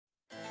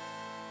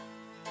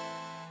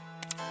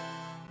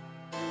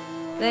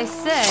They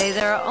say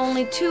there are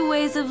only two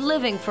ways of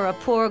living for a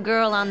poor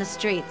girl on the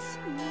streets: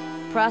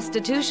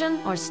 prostitution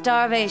or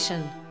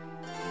starvation.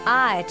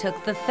 I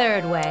took the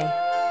third way.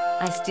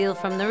 I steal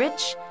from the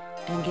rich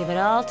and give it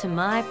all to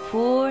my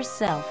poor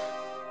self.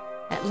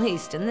 At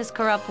least in this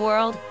corrupt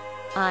world,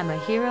 I'm a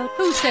hero.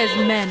 Who says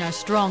men are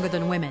stronger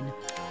than women?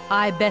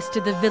 I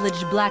bested the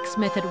village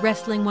blacksmith at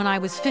wrestling when I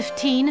was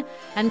 15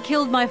 and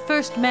killed my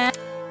first man.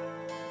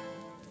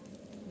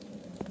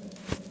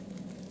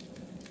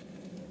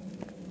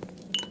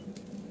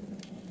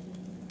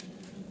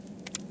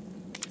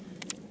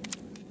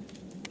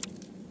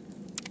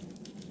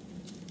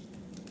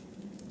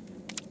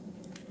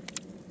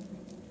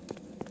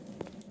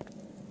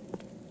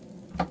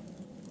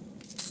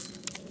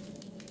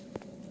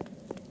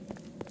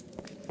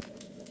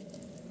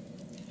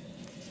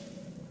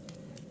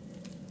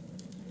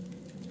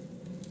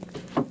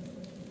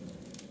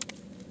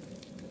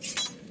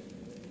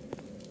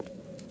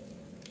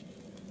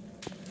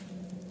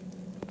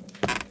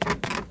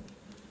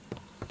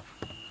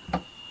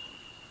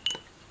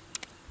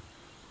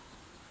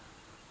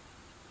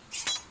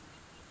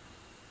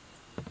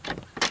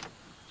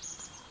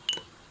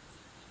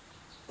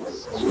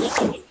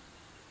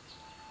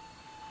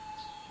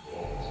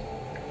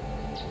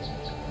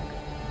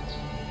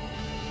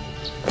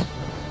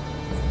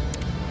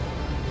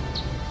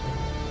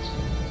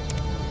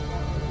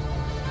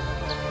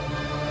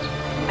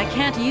 I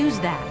can't use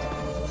that.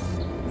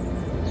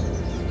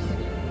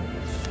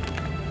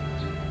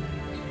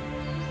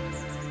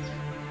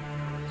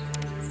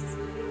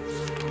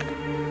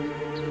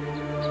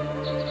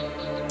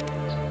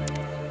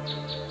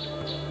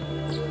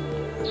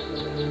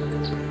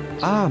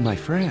 Ah, my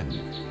friend.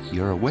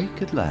 You're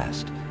awake at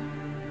last.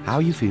 How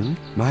you feeling?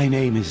 My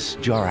name is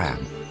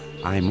Joram.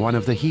 I'm one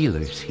of the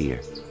healers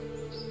here.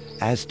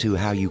 As to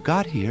how you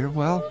got here,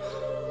 well,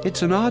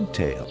 it's an odd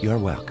tale. You're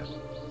welcome.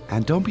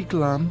 And don't be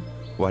glum,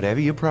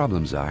 whatever your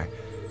problems are.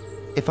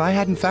 If I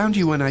hadn't found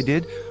you when I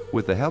did,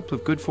 with the help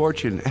of good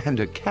fortune and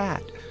a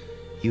cat,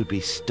 you'd be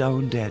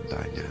stone dead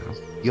by now.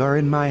 You're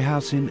in my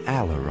house in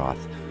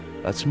Alaroth,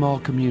 a small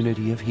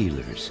community of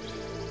healers.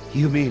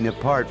 You mean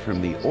apart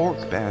from the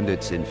orc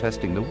bandits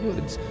infesting the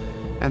woods,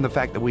 and the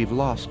fact that we've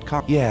lost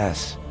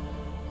Yes,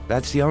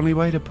 that's the only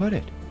way to put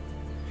it.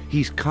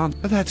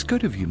 That's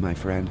good of you, my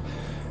friend.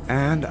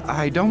 And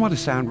I don't want to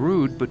sound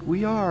rude, but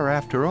we are,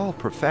 after all,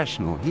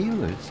 professional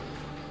healers.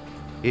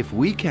 If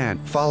we can't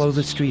follow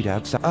the street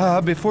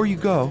outside... before you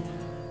go,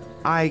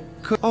 I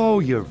could... Oh,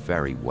 you're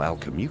very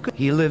welcome. You could...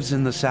 He lives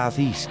in the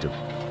southeast of...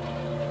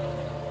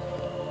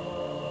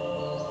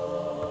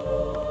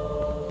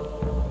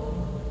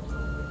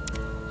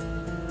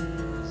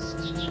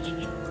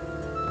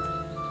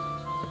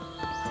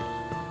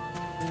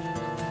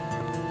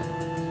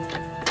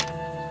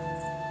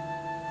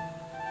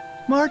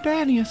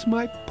 Mardanius,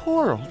 my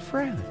poor old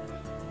friend.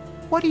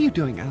 What are you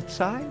doing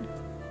outside?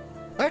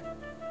 What?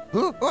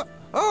 Who?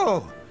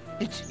 Oh,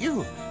 it's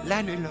you,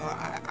 Lanilor.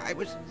 I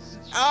was...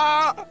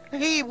 Ah,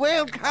 he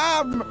will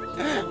come!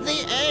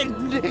 The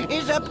end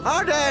is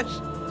upon us!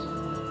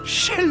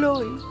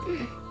 Shaloi!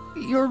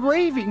 You're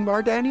raving,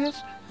 Mardanius.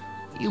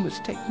 You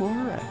must take more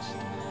rest.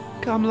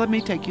 Come, let me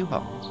take you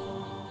home.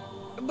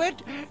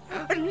 But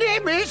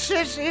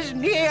Nemesis is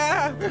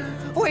near.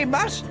 We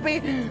must be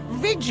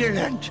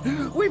vigilant.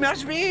 We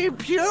must be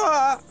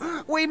pure.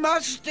 We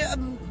must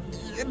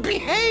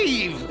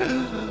behave.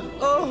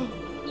 Oh,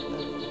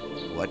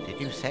 what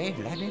did you say,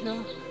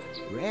 Lanilor?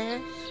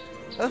 Rest?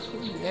 Oh,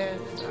 yes,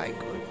 I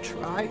could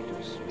try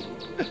to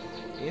sleep.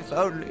 If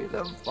only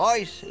the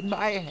voice in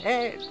my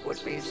head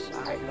would be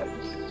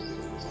silent.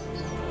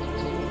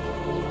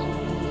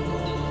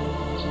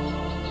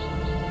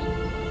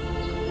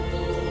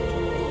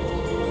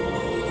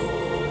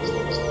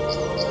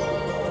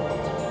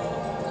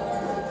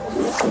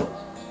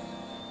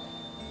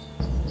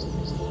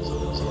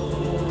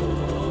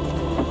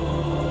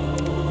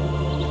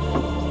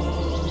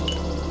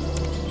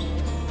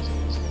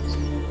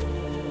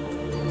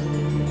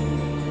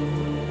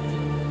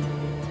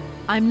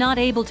 I'm not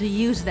able to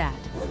use that.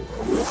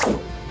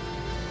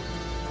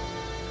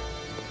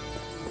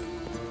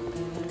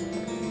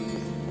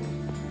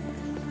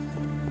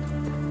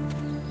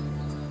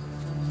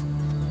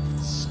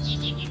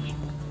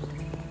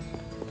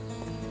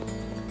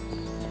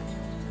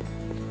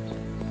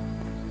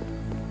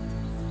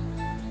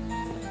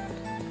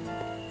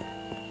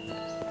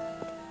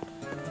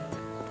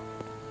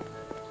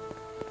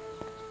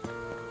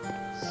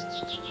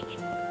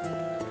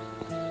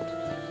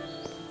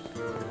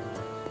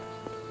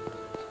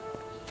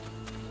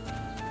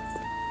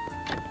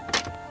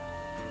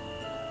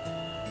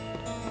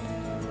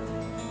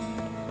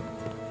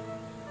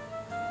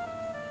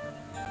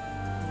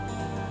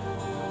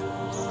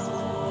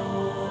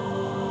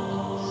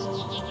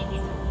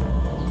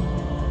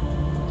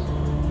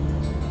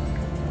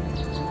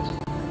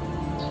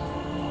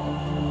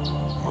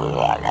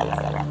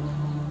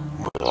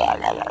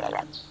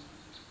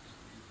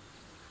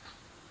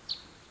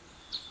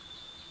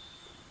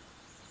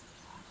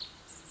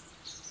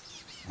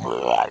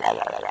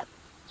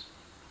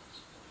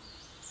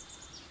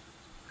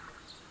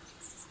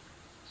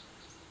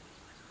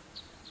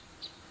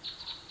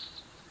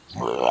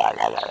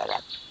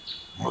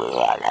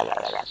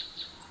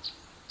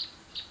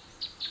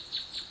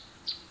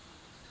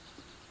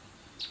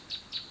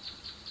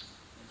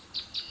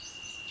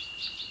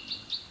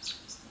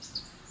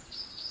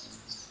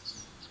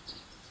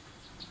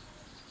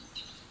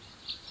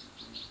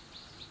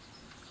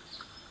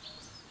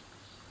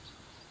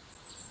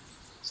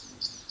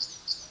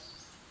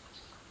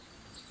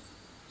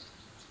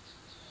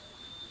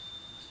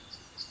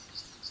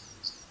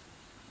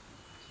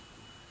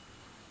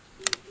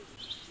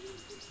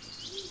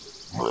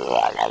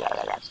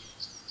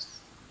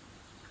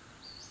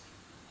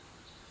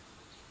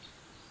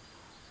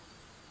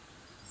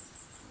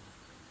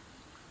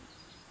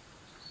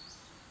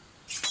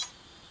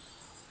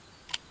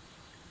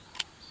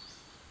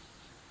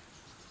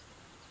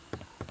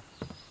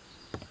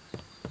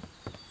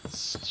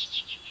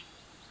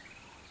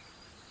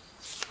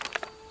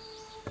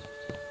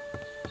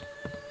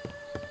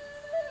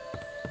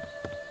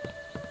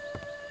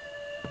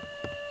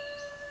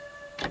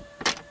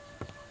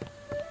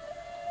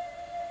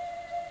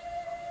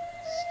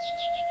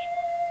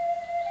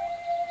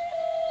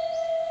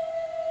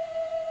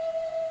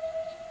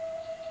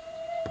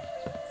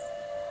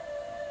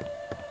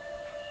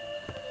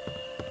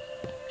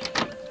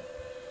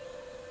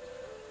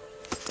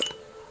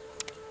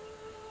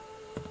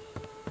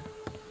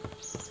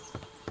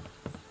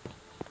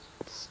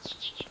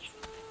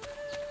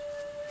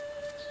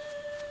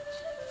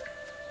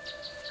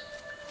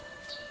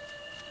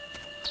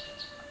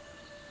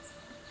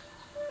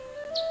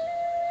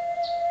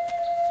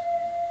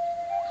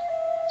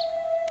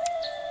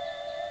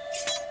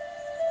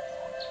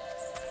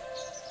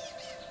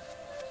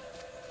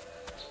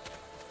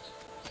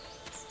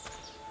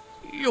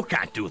 You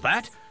can't do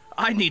that.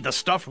 I need the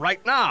stuff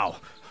right now.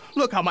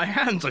 Look how my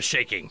hands are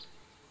shaking.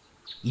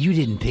 You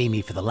didn't pay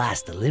me for the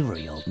last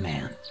delivery, old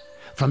man.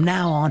 From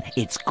now on,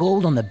 it's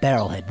gold on the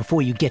barrelhead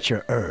before you get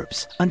your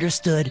herbs.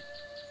 Understood?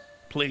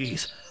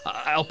 Please,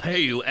 I'll pay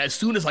you as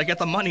soon as I get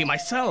the money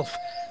myself.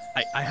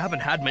 I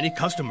haven't had many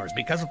customers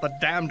because of the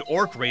damned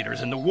orc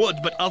raiders in the woods,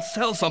 but I'll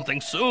sell something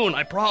soon,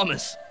 I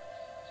promise.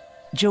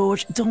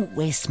 George, don't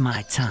waste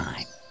my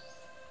time.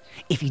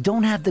 If you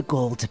don't have the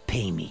gold to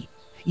pay me,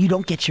 you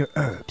don't get your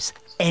herbs.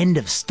 End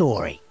of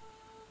story.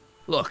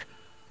 Look,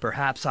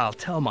 perhaps I'll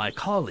tell my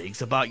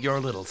colleagues about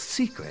your little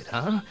secret,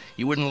 huh?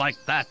 You wouldn't like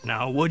that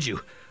now, would you?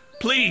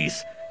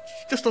 Please,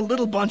 just a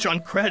little bunch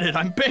on credit,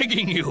 I'm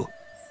begging you.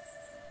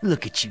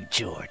 Look at you,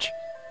 George.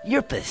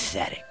 You're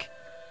pathetic.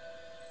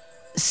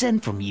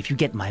 Send for me if you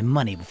get my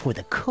money before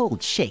the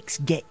cold shakes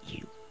get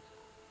you.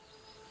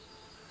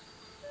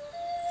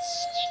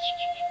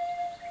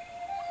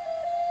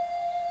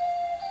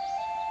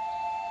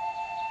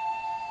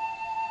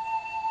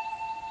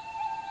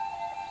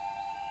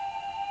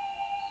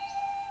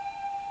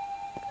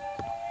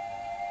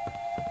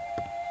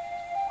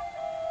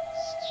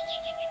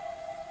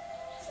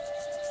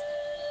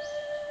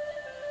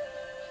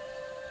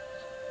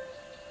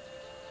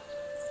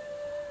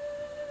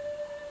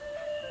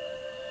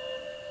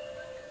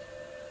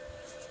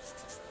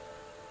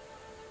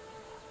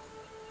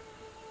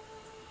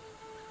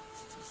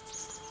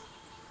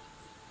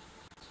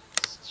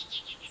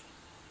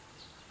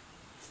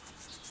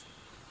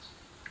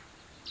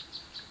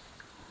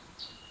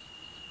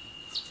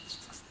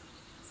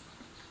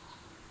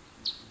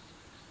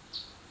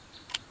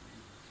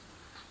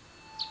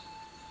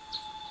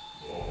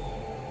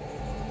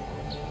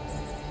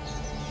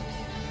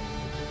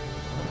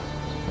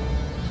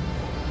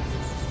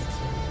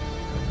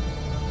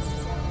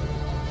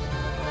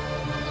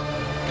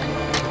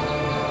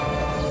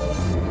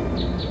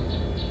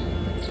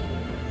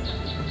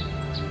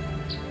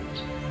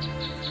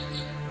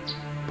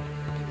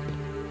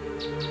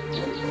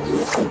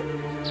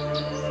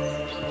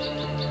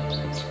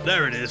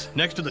 There it is,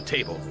 next to the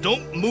table.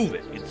 Don't move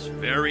it. It's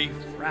very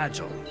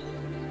fragile.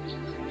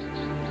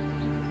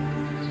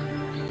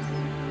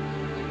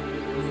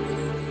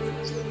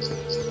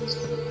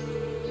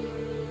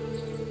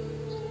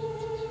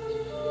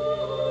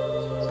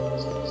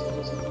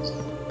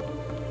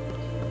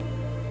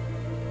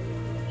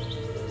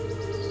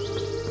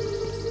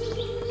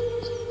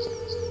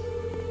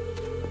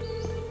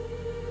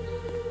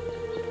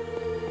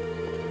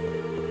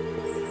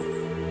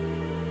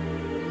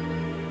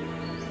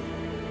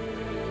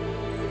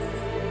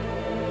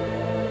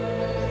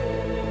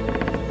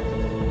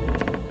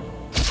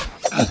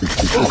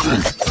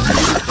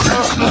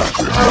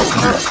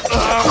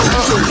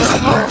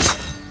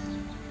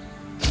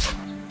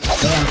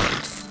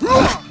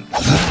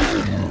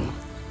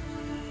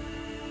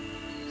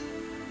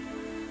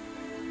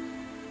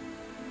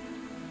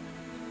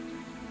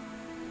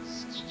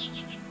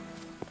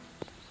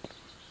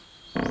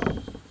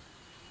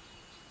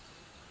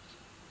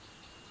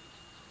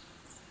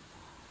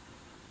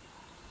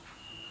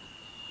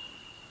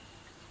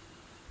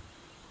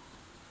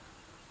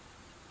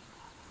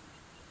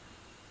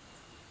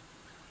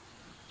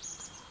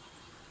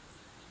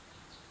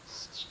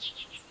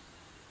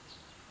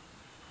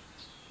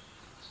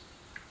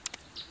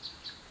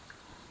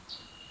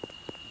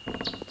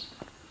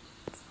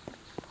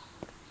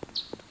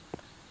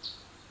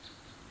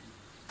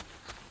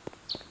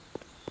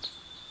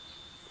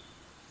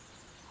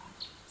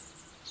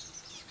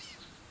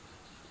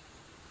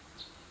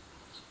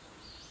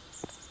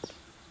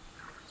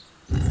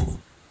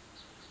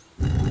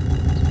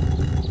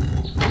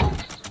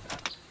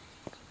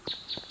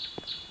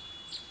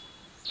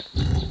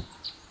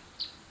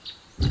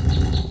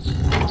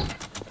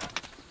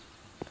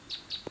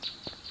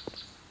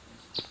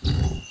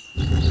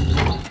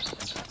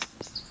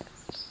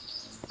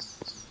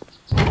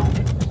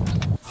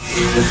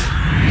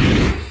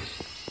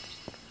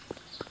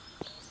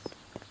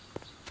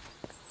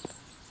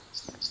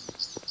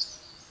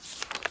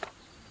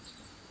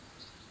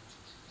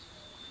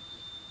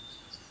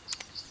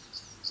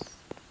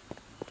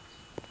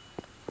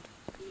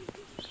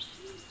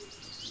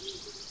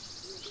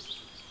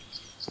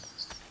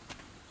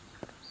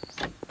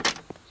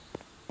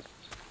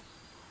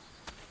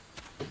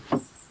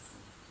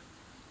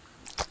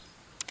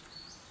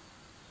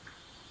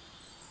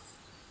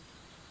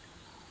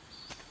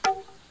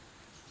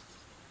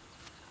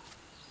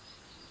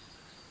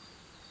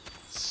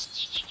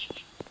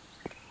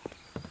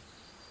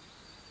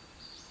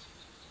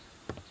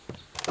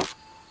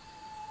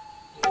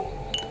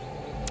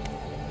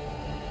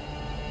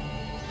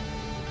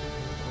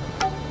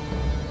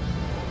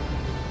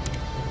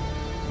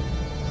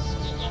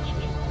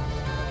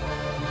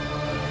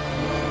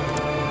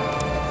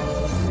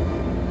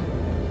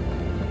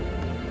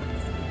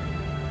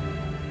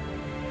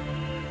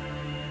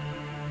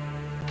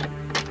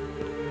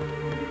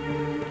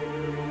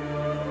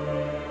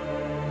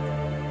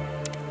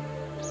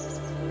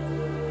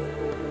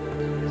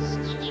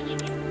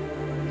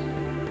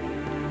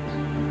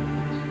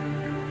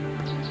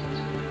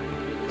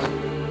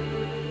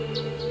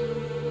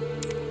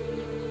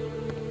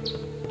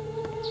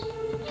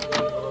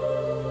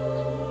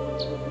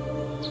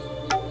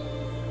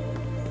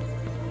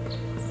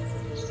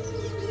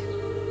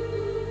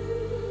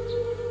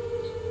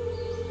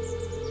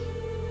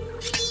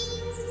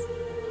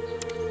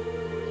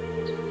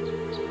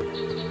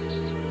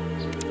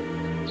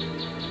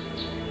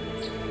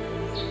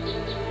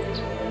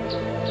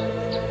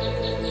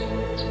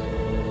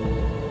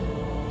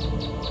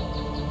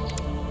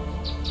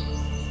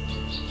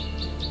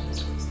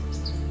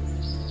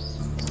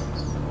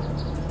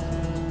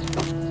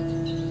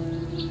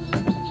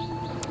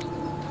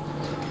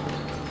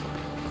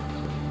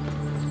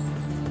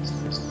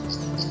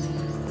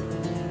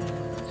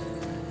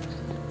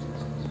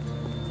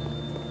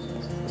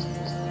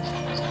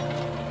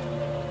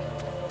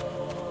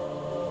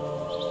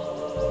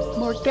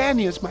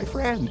 Mordanius, my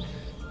friend.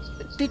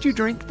 Did you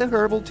drink the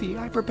herbal tea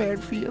I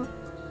prepared for you?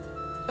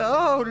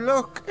 Oh,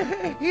 look,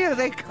 here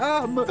they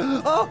come.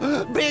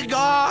 Oh,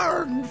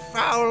 begone,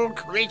 foul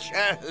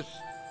creatures.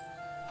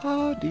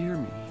 Oh, dear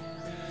me.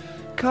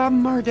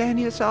 Come,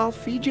 Mardanius, I'll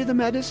feed you the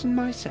medicine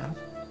myself.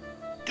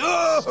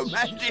 Doom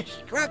and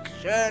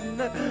destruction.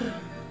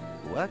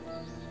 What?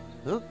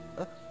 Huh?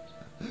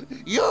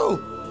 You!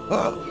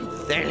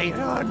 Oh,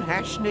 Thelion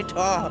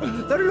Ashnitor,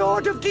 the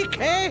Lord of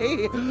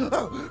Decay!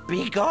 Oh,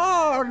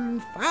 begone,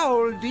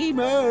 foul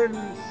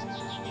demons!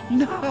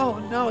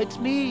 No, it's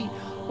me,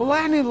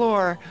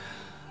 Lanilor.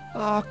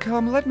 Oh,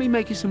 come, let me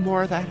make you some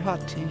more of that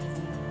hot tea.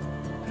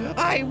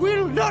 I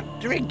will not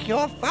drink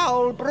your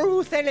foul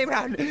brew,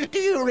 Thelion. Do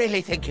you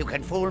really think you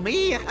can fool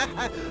me?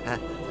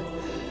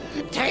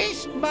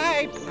 Taste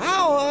my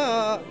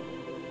power!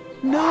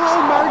 No,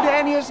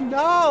 Mardanius,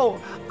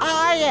 no!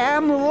 I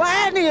am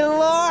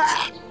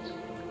Lanilor!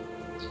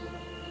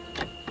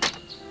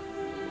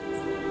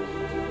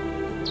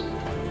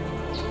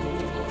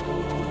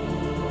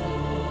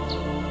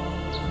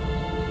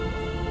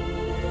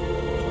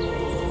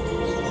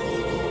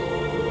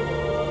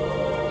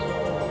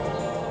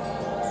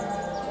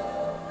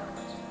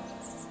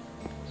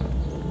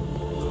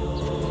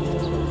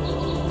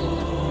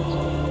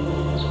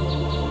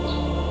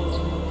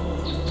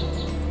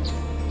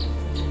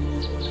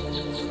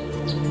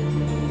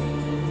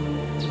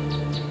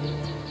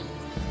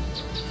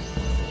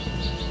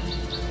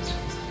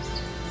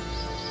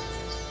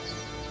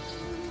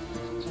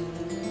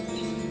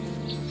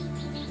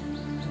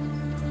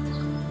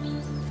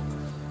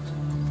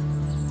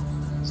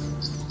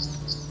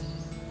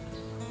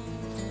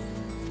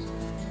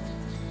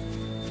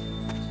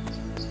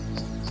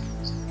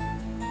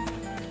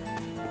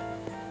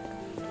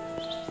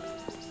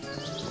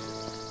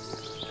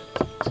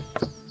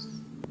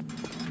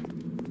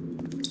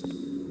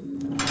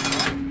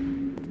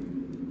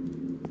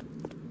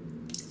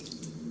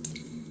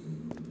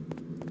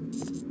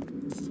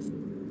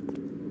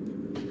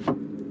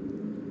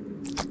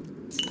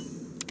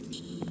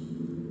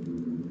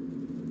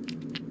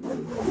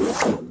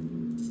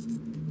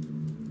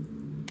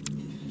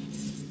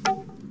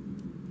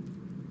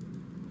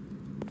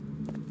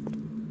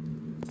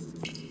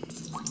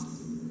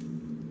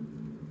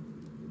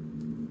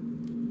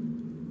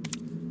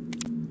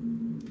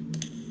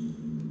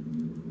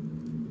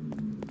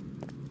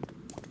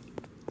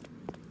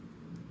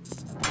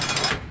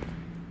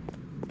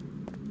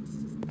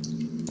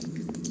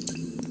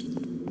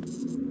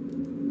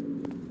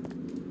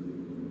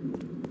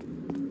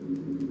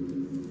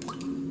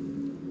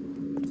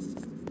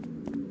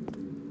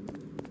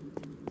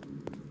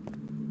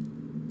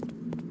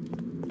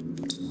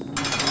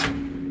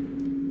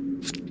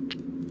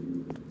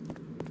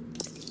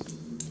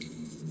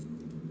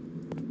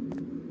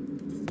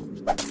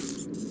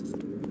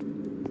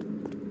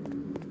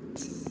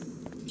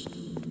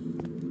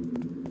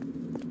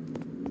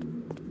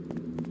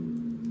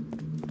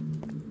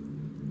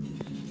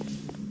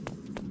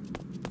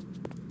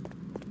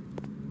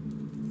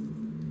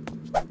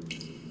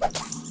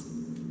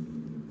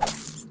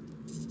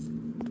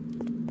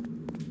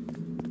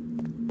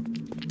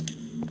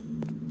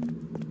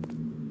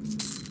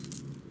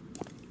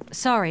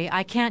 Sorry,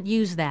 I can't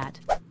use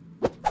that.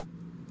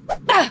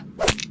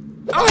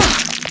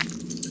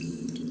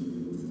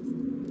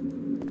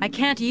 I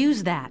can't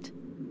use that.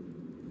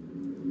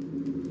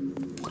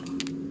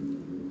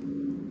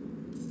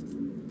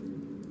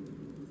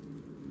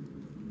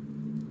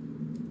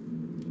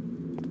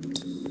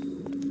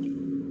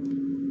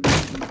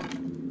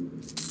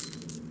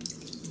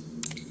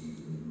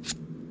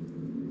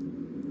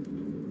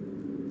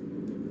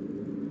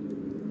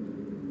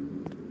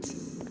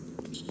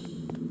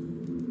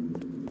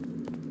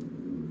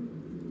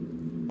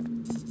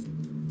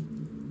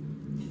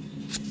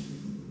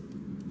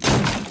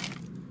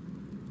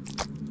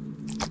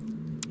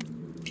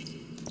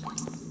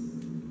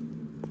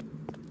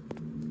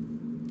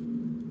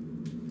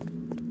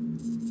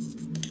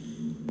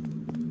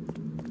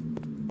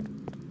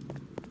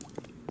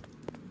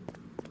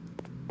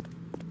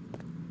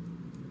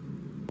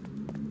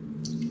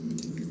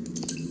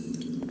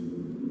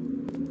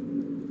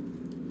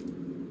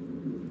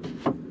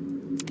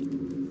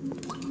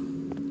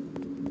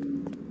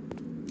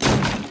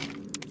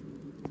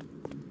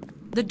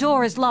 The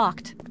door is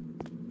locked.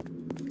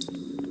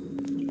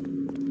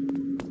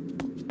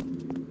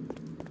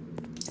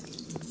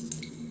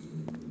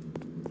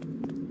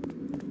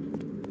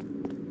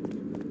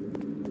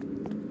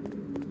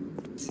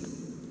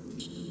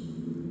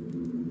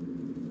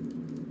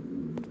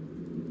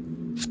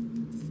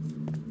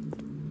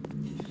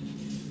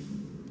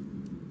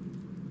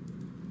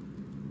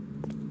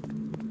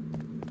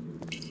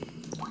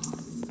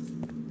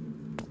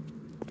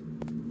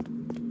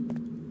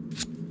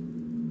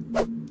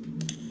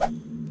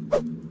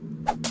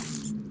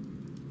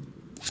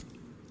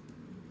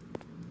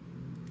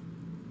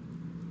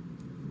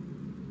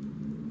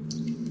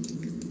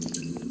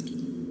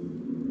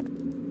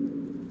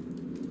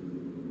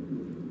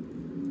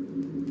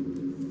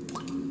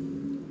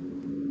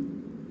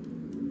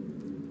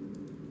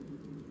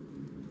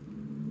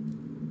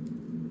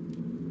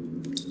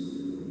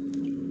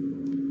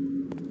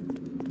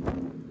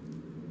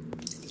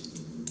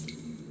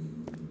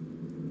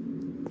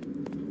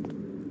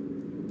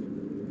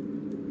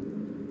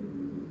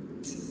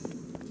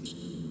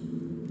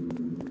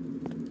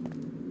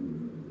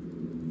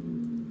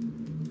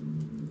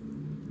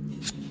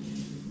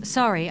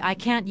 sorry, I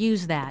can't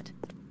use that.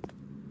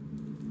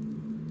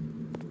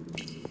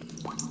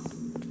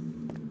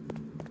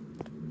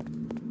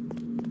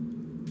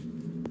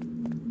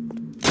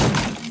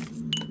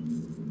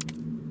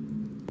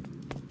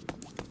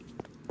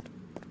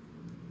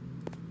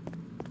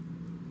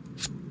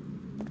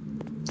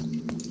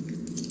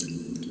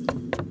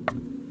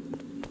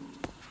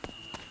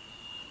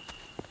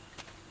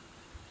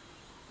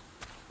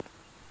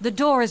 The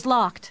door is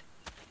locked.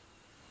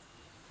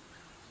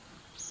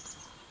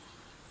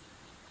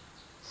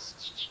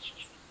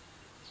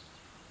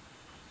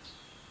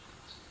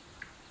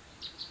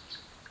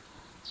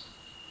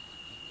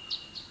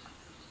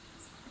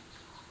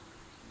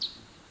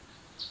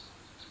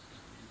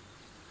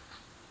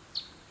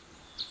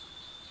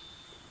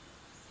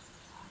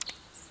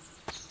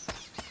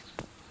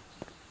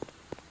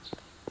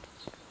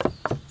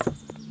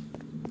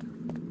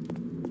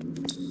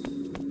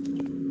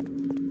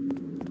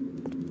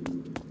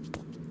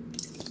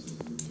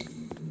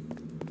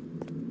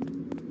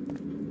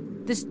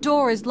 This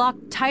door is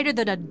locked tighter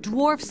than a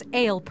dwarf's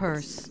ale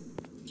purse.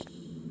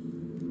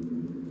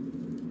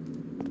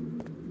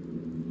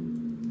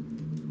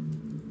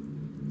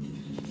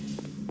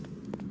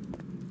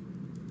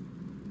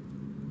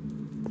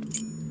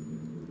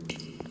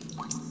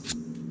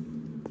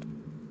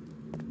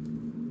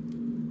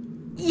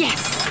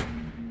 Yes!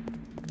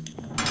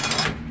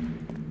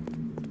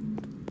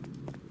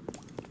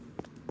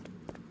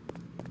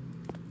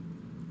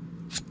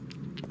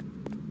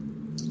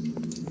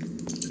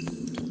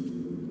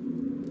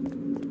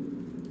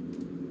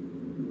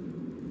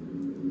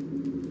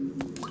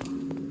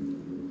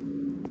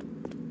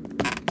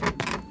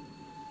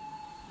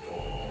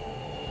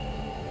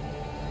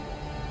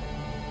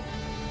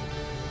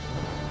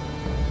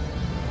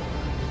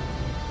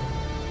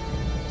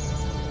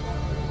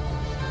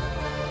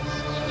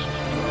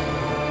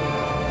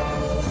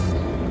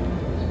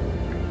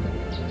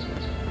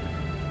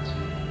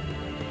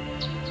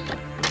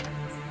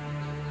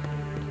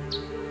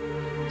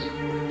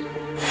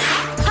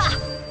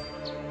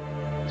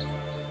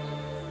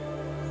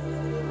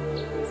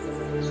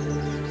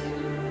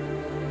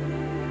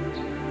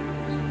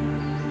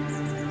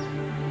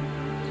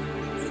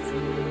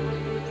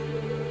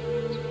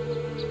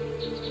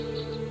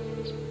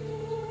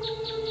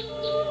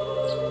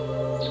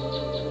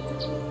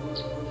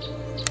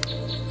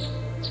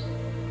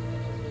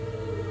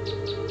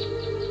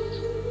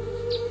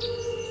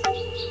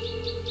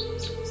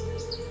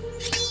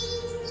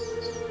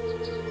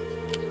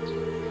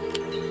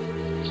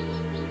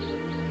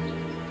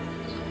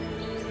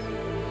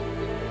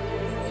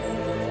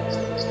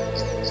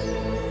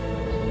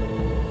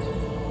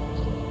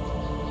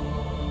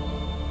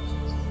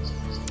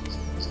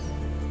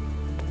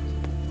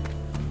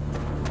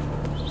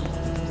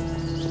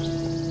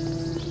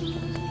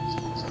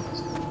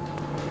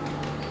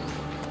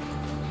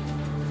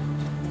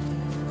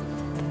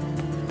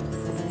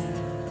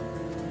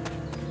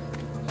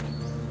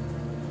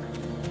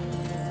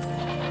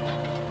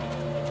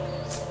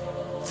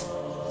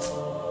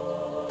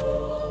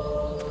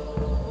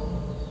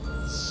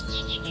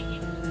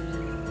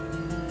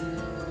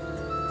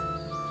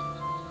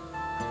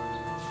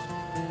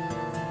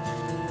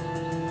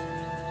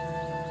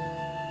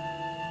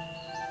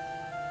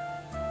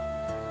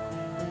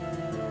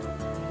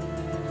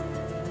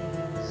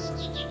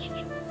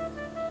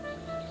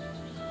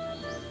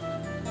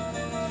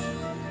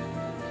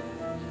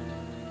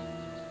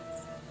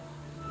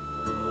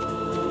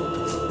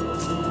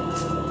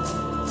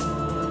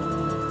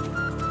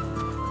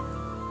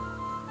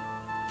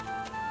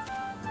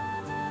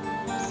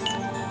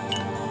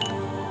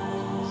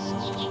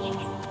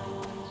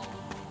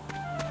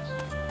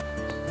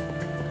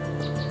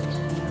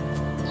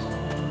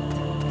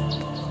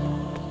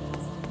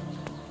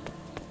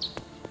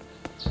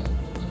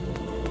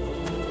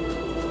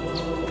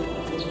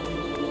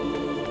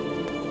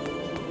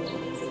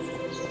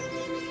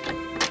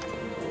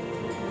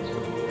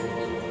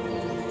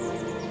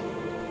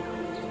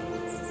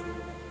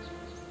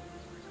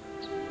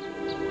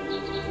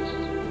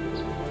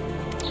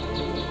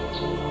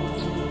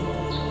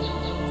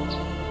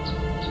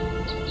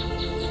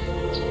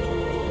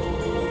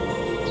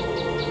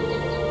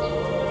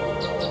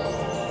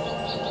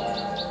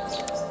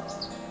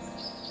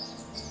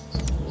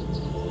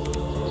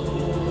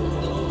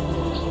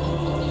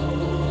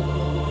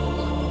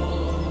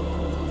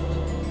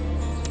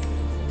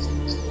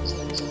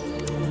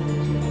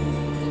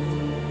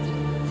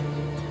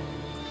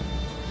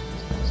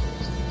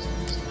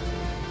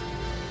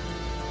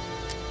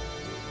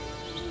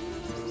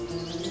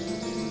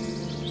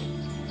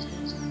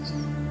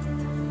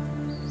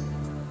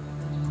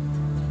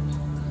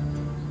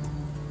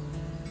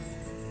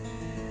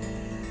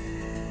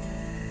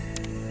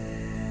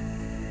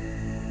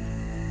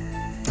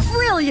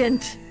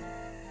 Brilliant!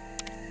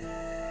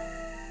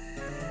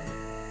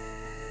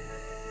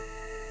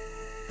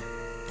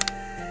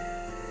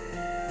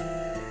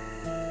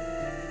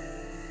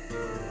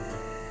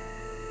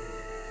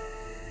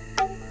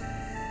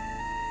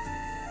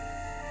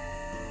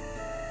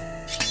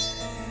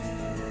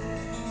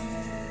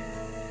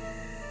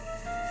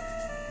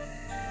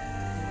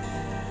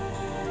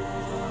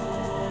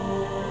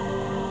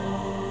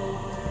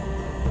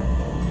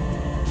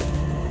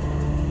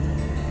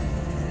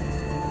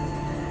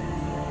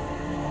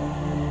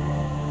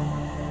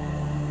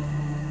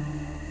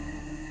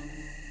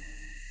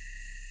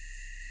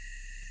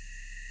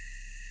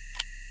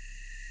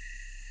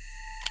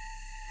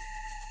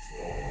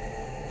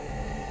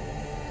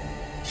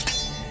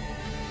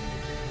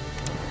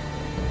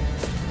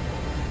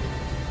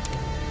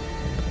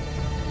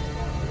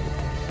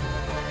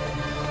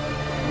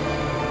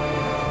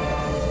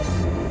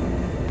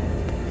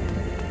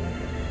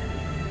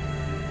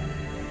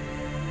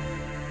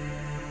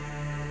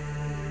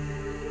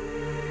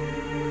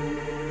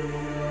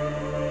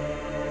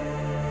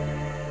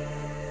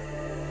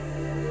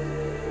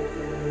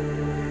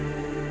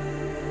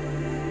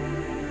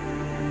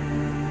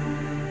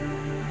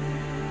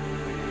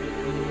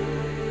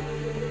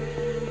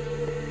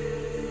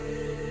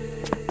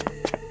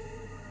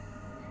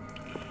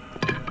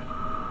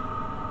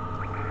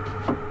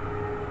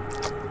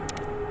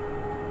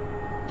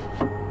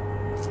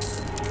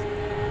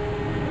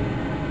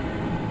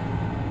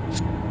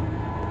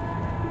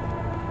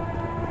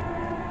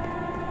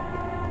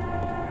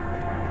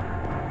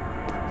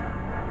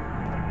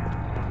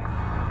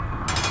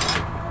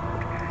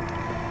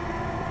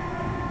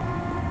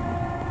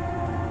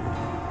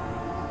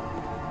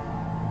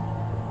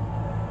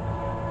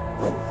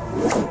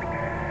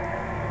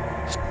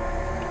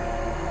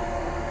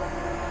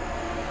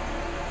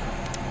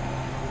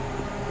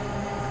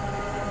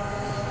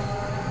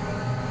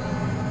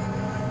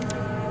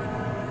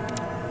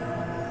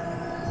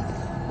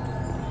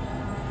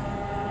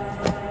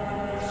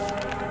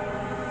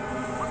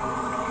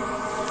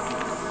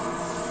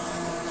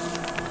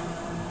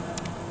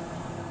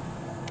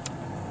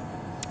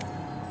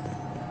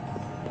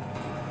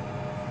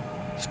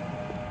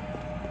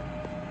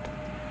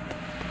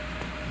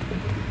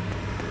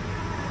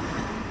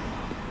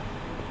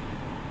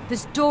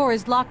 This door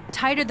is locked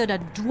tighter than a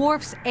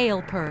dwarf's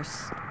ale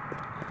purse.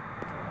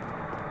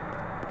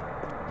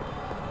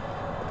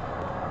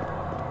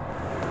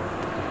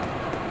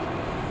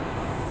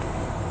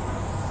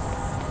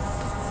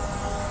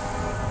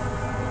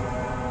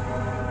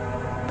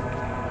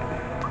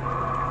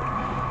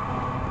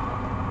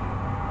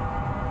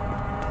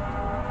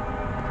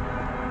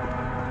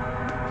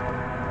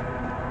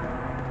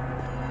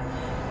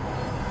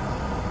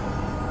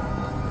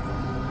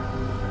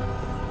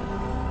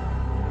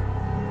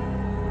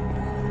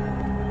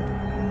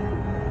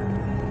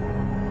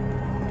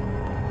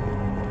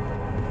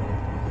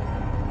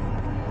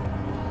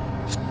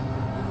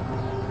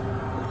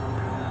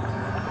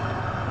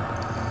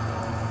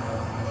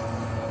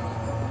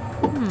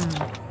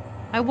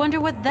 I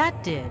wonder what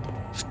that did.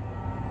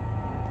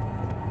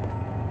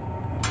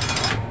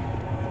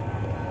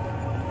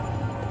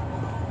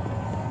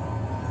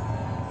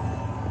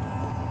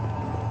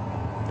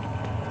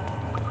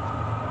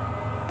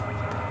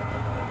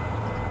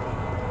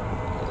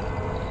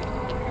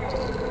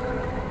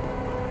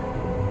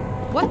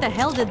 What the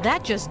hell did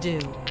that just do?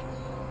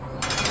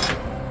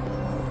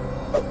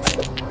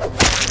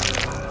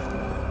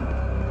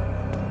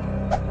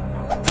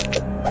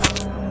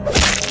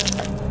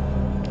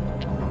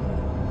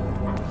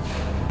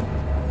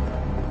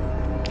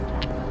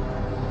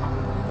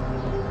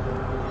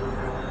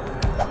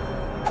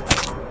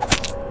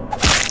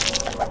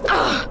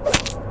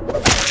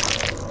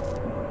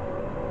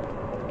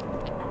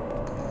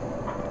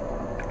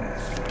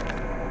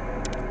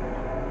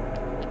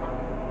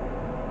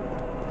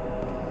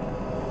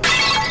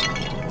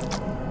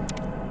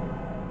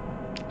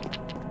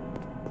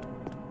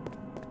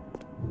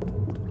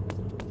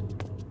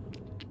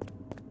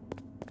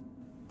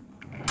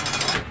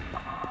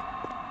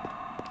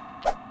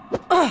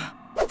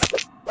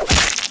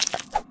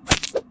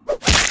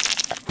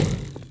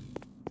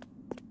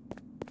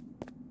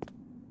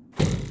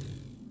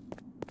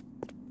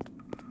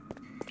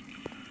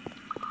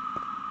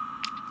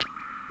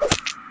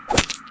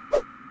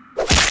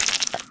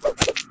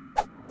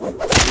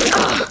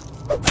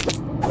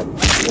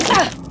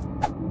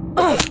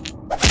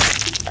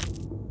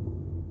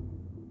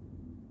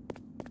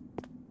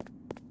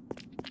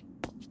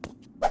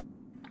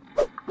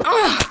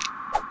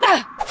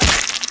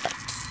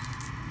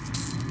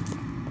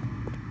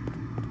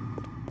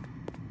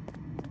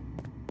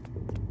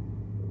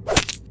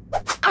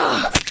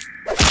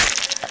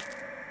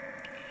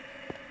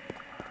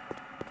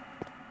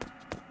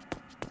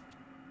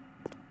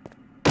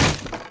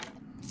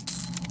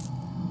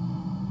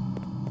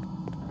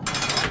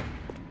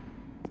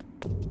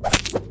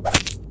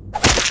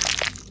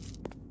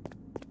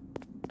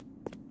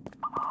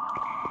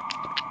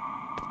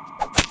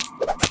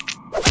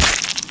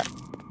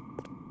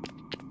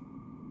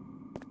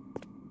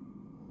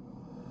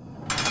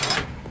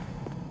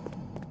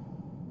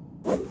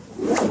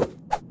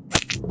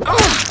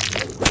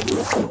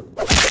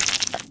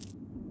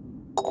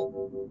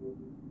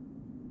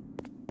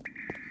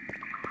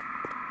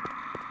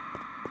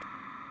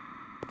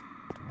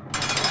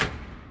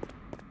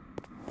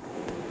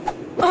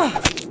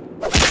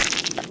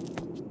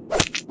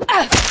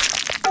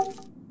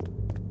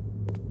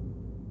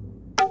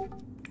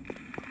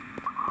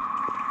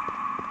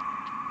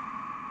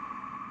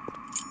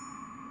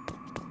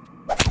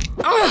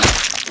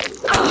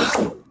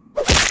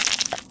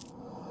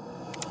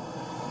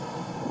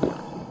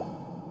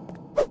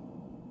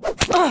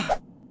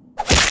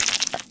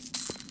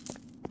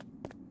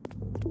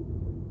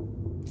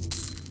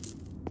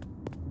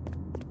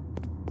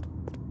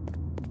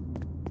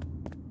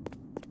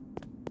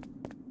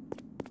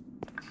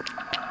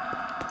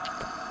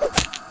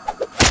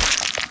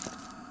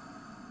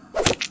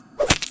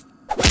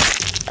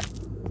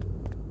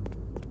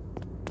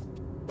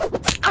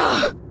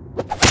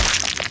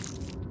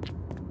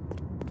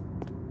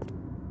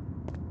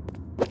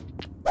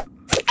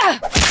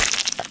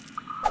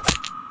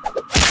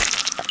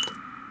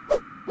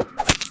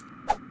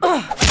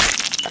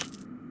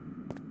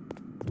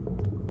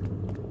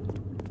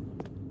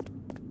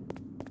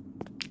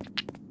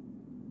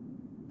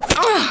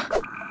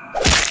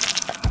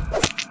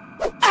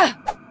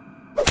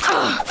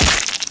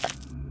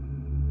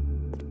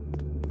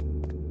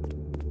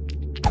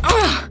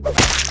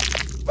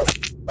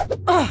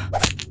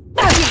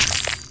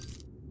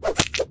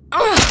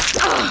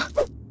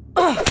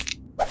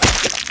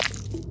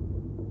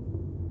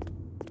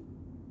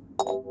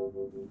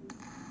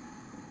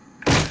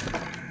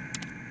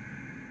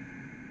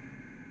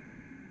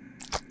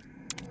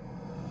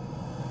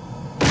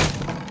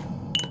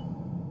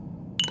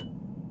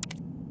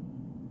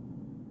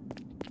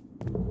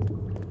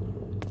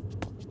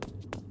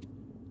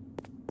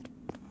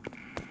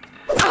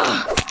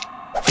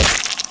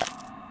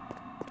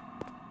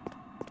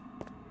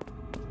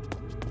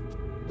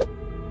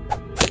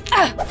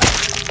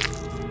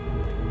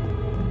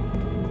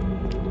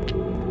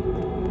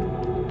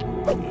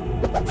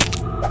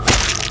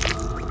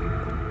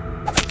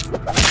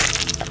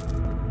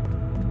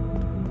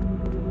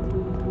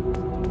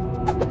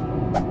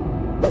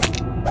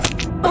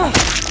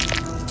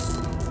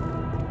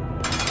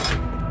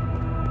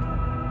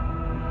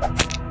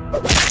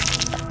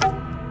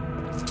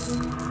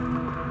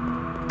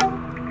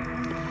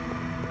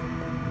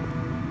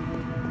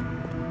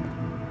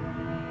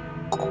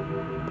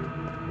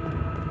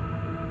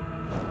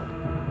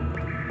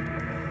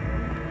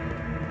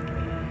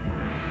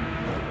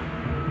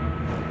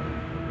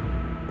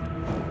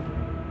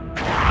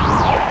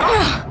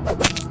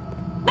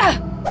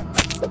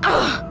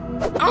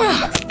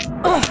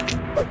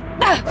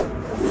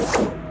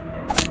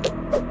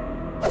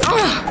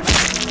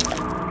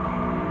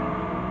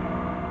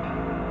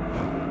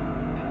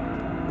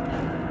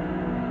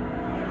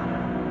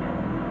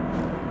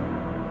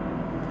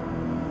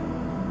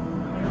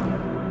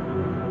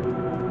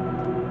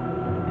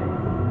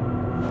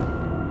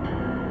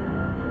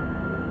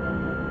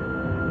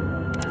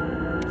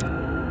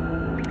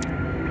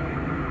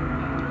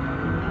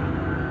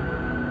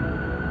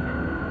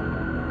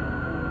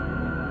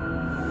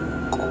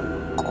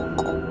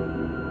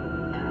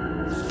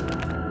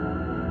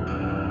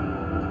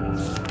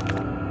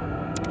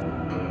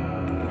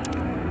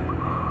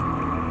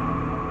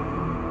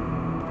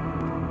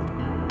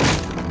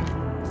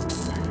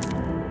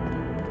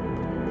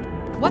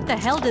 What the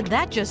hell did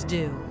that just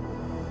do?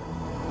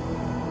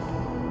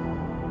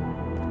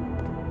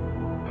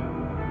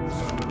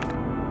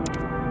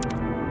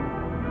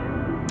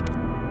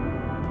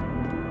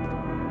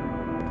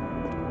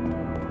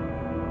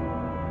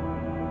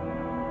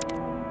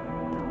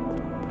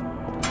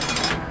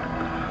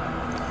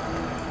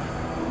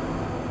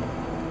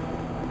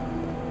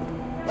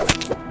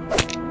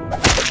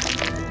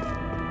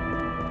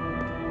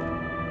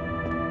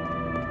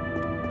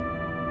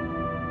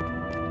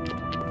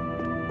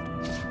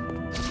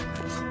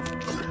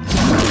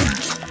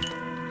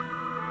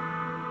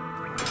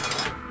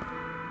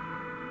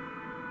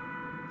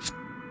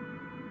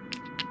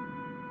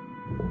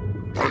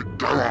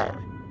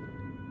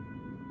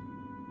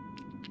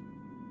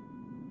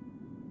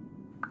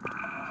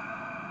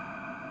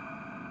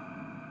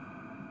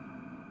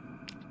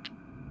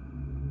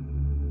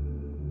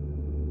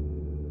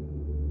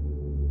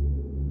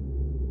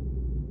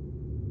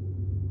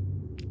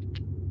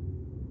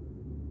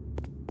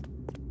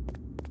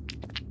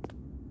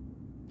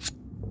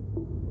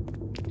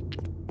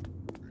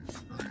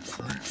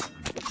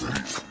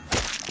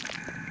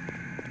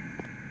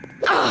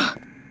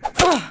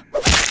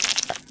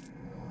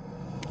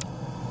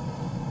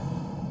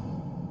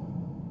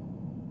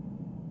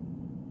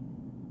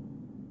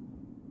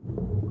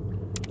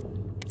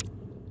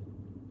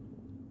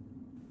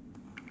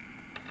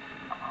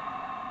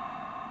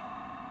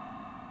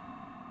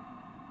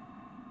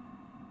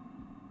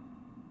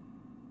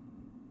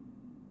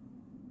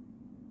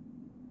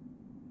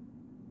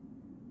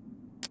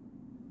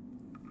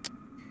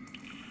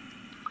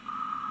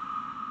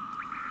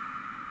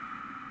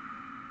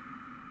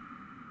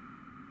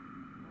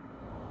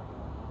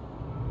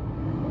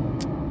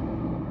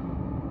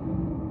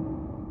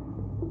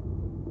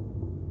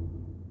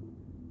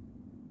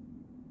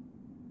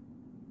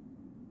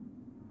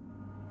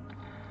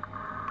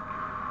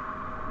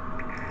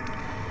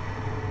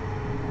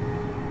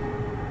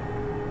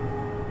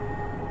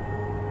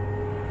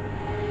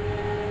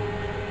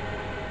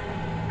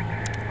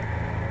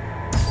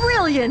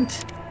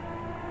 Brilliant!